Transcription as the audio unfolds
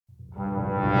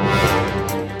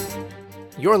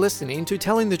You're listening to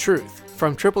Telling the Truth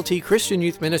from Triple T Christian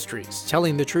Youth Ministries,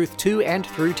 telling the truth to and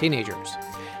through teenagers.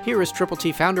 Here is Triple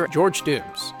T founder George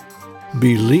Dooms.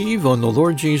 Believe on the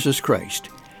Lord Jesus Christ.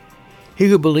 He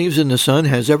who believes in the Son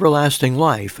has everlasting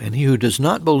life, and he who does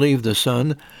not believe the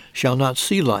Son shall not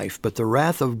see life, but the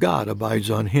wrath of God abides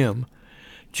on him.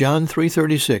 John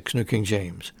 3:36, New King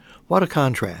James. What a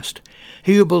contrast.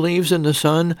 He who believes in the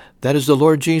Son, that is the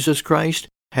Lord Jesus Christ,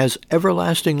 has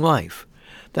everlasting life.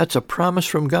 That's a promise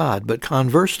from God, but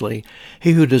conversely,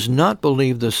 he who does not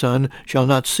believe the Son shall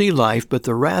not see life, but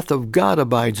the wrath of God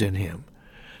abides in him.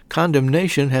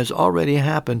 Condemnation has already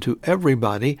happened to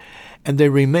everybody, and they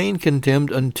remain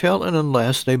condemned until and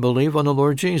unless they believe on the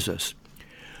Lord Jesus.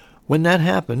 When that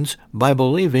happens, by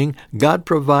believing, God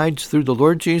provides through the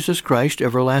Lord Jesus Christ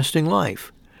everlasting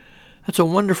life. That's a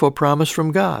wonderful promise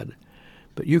from God.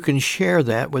 But you can share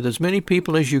that with as many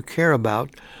people as you care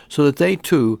about so that they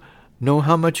too know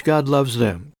how much God loves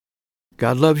them.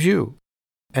 God loves you,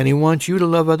 and he wants you to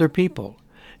love other people.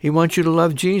 He wants you to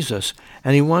love Jesus,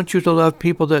 and he wants you to love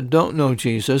people that don't know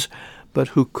Jesus, but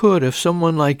who could if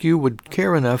someone like you would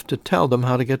care enough to tell them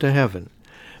how to get to heaven.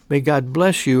 May God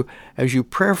bless you as you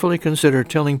prayerfully consider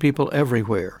telling people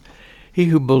everywhere. He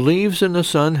who believes in the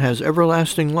Son has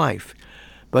everlasting life,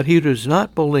 but he who does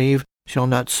not believe shall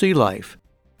not see life.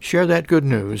 Share that good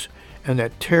news and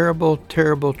that terrible,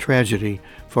 terrible tragedy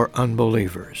for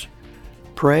unbelievers.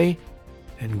 Pray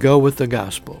and go with the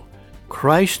gospel.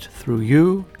 Christ through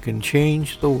you can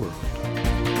change the world.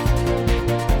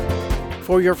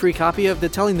 For your free copy of the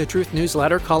Telling the Truth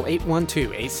newsletter, call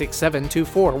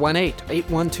 812-867-2418,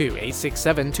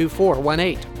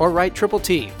 812-867-2418, or write Triple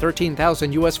T,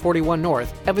 13,000 U.S. 41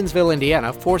 North, Evansville,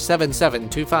 Indiana,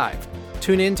 47725.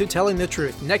 Tune in to Telling the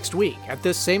Truth next week at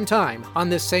this same time on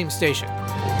this same station.